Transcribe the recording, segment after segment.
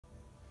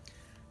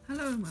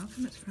Hello and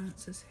welcome, it's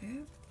Frances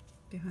here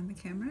behind the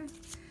camera,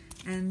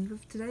 and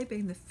with today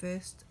being the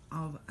first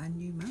of a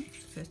new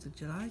month, 1st of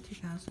July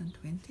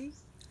 2020,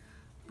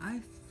 I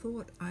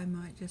thought I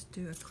might just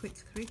do a quick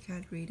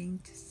 3-card reading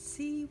to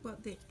see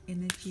what the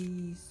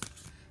energies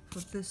for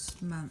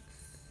this month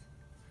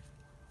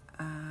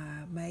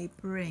may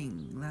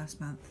bring. Last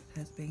month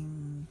has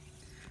been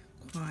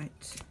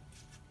quite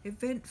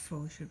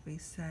eventful, should we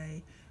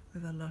say,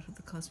 with a lot of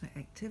the cosmic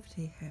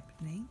activity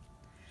happening.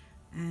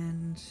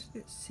 And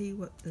let's see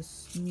what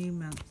this new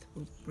month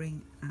will bring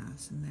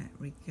us in that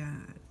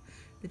regard.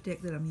 The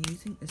deck that I'm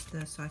using is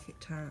the Psychic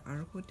Tarot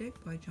Oracle deck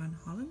by John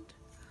Holland,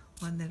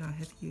 one that I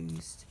have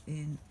used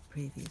in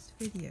previous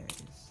videos.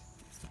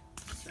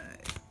 So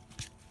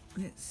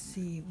let's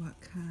see what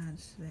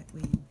cards that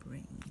we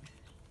bring.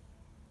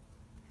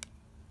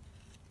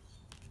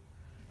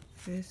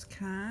 First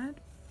card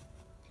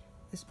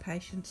is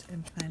Patience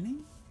and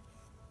Planning.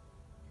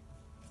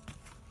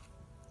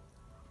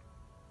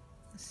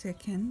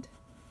 Second,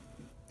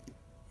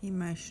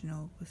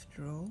 Emotional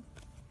Withdrawal.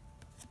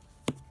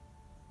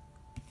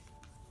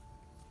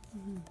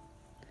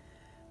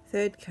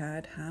 Third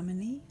card,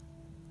 Harmony.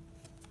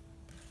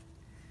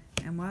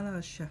 And while I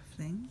was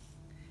shuffling,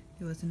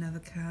 there was another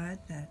card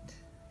that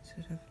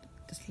sort of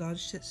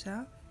dislodged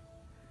itself,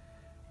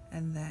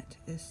 and that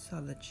is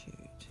Solitude.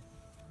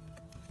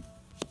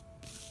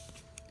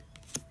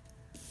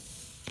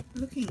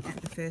 Looking at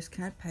the first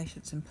card,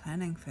 Patience and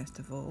Planning, first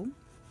of all,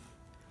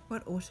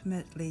 what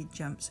ultimately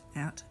jumps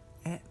out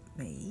at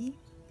me,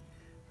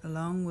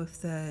 along with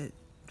the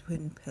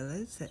twin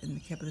pillars that in the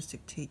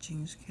Kabbalistic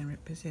teachings can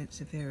represent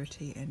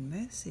severity and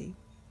mercy,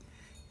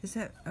 is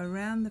that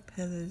around the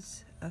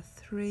pillars are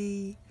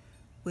 3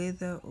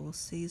 weather or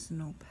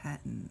seasonal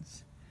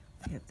patterns.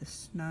 We have the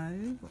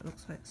snow, what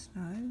looks like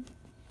snow.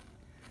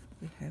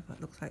 We have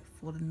what looks like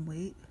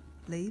fallen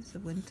leaves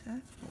of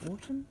winter or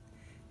autumn,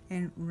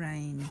 and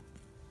rain.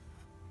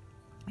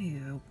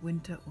 Either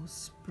winter or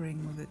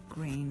spring with a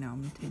green.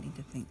 I'm tending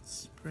to think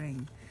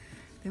spring.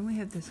 Then we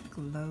have this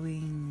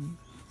glowing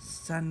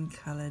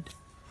sun-coloured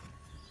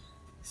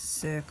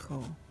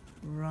circle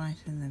right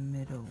in the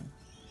middle.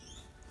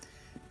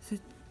 So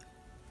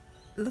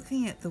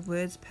looking at the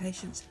words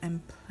patience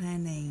and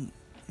planning,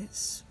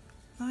 it's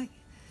like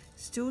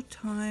still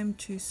time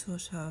to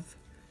sort of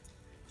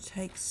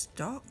take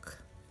stock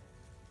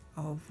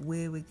of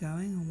where we're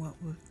going and what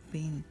we've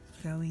been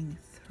going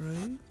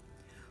through.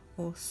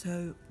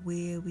 Also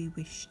where we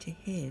wish to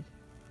head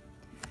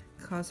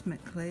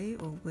cosmically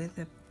or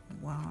weather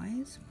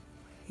wise.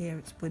 Here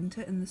it's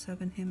winter in the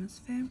southern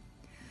hemisphere.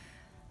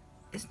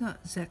 It's not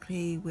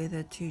exactly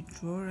weather to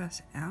draw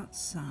us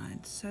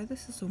outside, so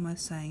this is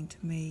almost saying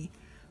to me,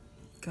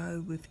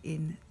 go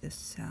within the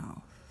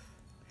self,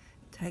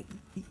 take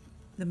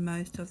the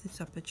most of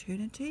this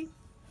opportunity.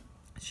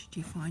 Should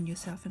you find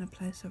yourself in a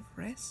place of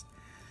rest,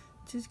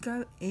 just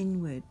go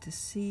inward to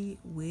see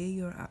where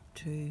you're up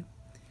to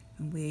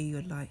and where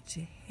you'd like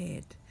to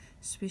head,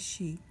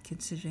 especially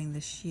considering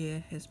this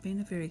year has been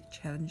a very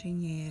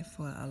challenging year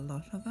for a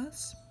lot of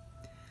us,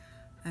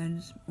 and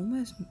it's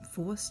almost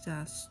forced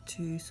us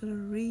to sort of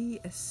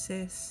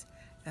reassess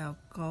our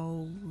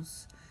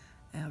goals,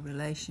 our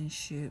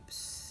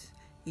relationships,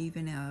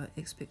 even our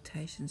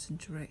expectations and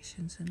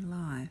directions in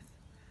life.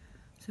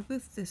 So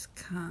with this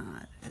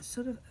card, it's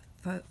sort of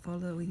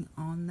following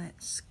on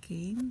that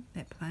scheme,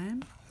 that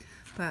plan,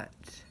 but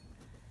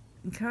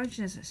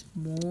encouraging us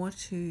more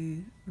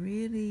to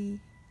really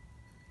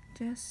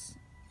just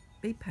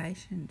be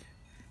patient,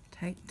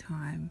 take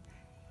time.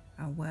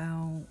 A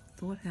well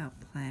thought out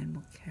plan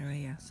will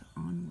carry us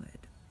onward.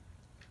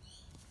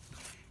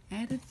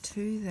 Added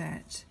to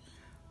that,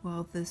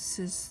 while this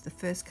is the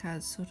first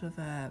card, sort of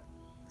a,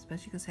 I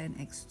suppose you could say, an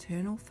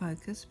external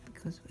focus,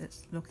 because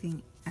it's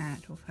looking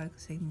at or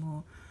focusing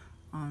more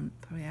on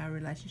probably our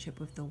relationship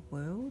with the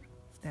world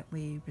that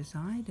we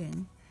reside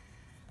in.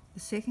 The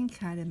second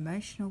card,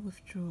 Emotional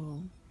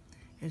Withdrawal,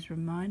 is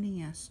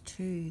reminding us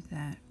too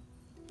that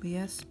we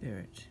are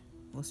spirit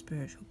or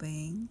spiritual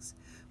beings.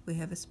 We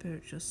have a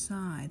spiritual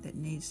side that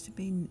needs to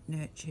be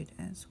nurtured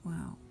as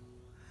well.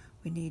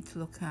 We need to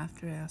look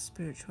after our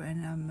spiritual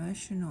and our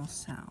emotional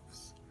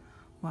selves.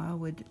 While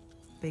we're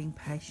being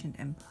patient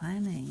and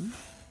planning,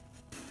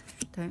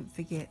 don't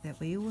forget that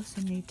we also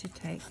need to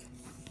take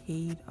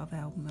heed of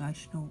our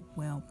emotional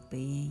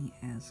well-being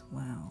as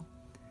well.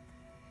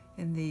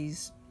 In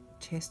these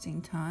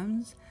testing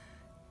times,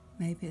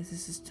 maybe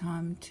this is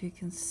time to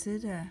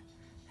consider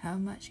how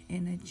much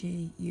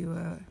energy you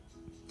are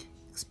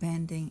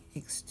expanding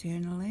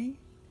externally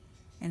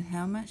and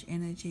how much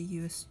energy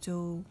you are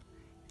still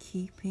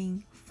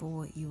keeping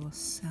for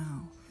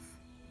yourself.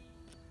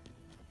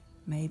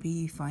 Maybe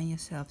you find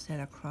yourselves at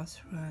a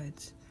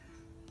crossroads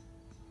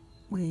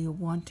where you're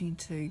wanting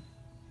to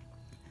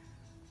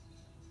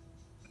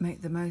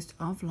make the most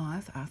of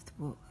life after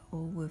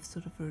all we've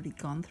sort of already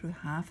gone through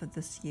half of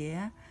this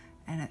year,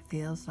 and it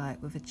feels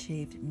like we've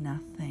achieved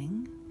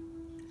nothing.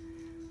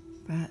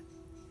 But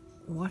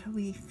what are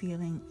we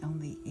feeling on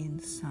the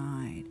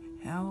inside?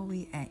 How are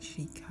we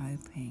actually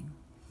coping?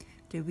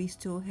 Do we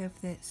still have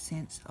that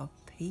sense of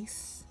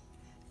peace?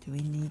 Do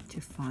we need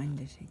to find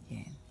it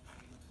again?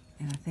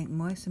 And I think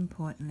most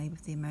importantly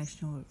with the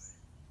emotional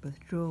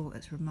withdrawal,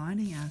 it's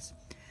reminding us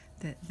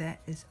that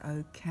that is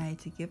okay,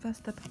 to give us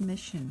the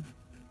permission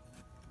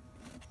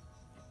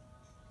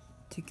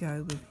to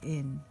go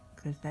within,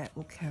 because that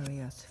will carry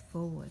us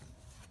forward.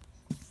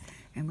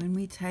 And when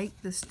we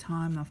take this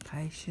time of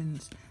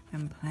patience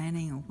and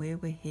planning on where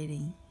we're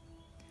heading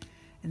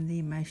in the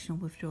emotional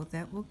withdrawal,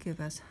 that will give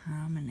us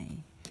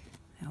harmony.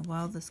 Now,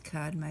 while this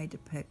card may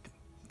depict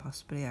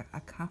possibly a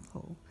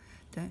couple,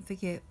 don't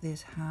forget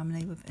there's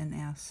harmony within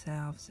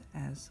ourselves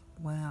as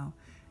well,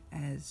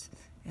 as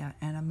our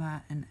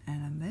anima and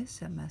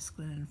animus, our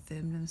masculine and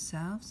feminine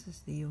selves, as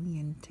the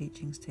Jungian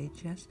teachings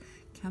teach us,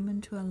 come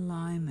into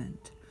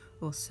alignment.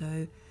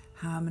 Also,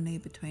 harmony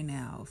between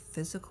our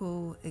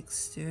physical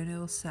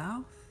external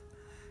self,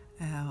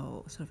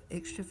 our sort of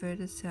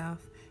extroverted self,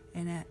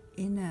 and our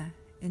inner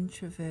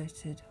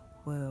introverted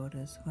world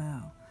as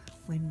well,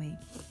 when we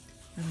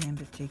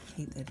remember to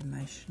keep that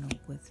emotional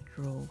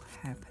withdrawal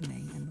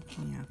happening and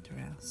looking after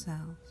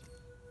ourselves.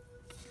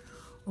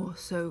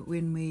 Also,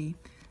 when we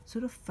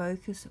sort of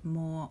focus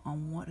more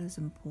on what is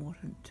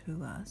important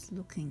to us,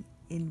 looking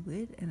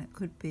inward, and it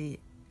could be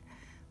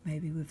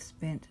maybe we've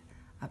spent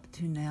up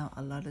to now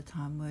a lot of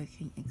time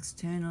working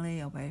externally,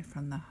 away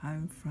from the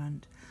home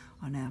front,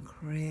 on our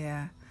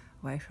career,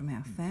 away from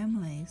our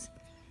families.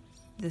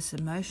 This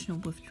emotional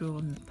withdrawal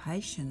and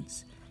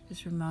patience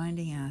is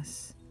reminding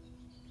us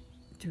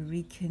to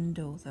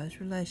rekindle those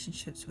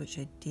relationships which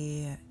are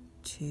dear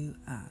to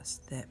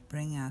us, that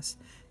bring us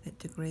that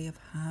degree of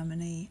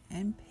harmony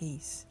and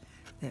peace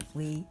that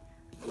we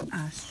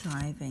are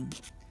striving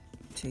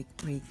to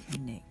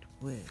reconnect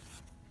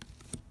with.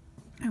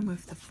 And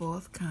with the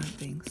fourth card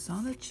being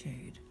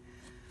solitude,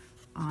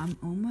 I'm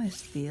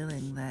almost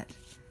feeling that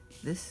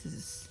this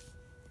is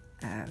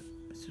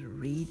sort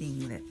of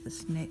reading that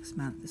this next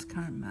month, this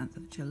current month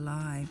of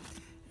July,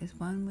 is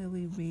one where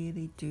we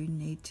really do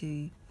need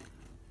to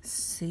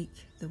seek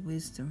the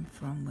wisdom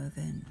from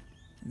within.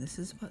 And this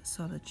is what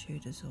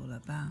solitude is all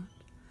about.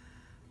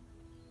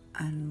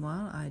 And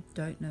while I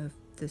don't know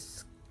if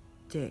this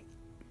deck,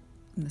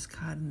 this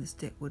card in this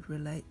deck would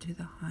relate to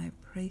the High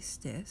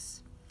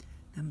Priestess,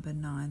 number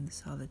 9, the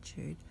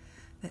solitude,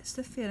 that's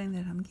the feeling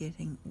that I'm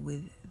getting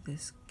with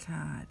this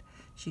card.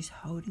 She's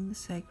holding the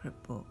sacred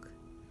book.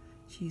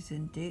 She's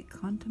in deep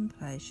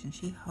contemplation.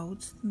 She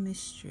holds the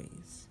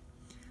mysteries.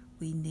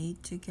 We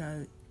need to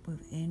go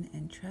within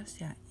and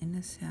trust our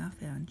inner self,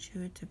 our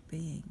intuitive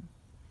being.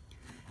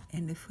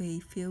 And if we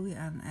feel we're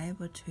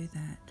unable to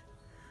that,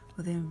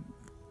 well then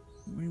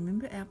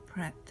remember our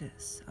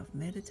practice of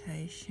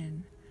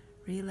meditation,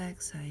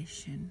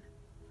 relaxation,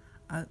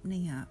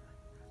 opening up,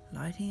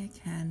 lighting a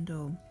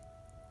candle,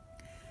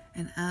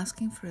 and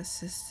asking for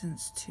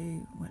assistance to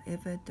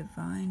whatever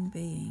divine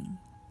being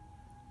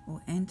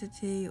or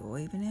entity or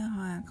even our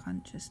higher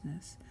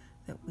consciousness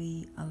that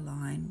we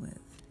align with.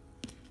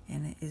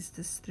 And it is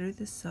this through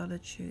the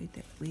solitude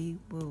that we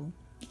will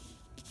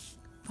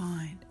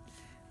find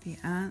the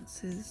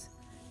answers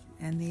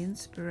and the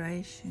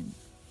inspiration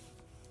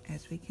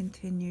as we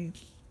continue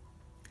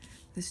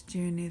this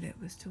journey that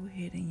we're still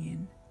heading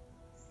in,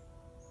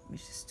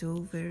 which is still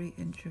very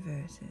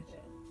introverted.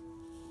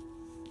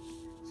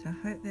 So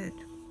I hope that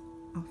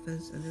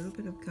offers a little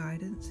bit of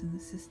guidance and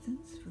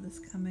assistance for this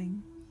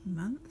coming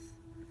month.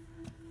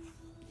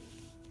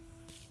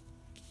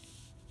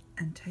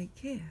 And take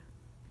care.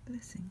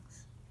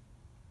 Blessings.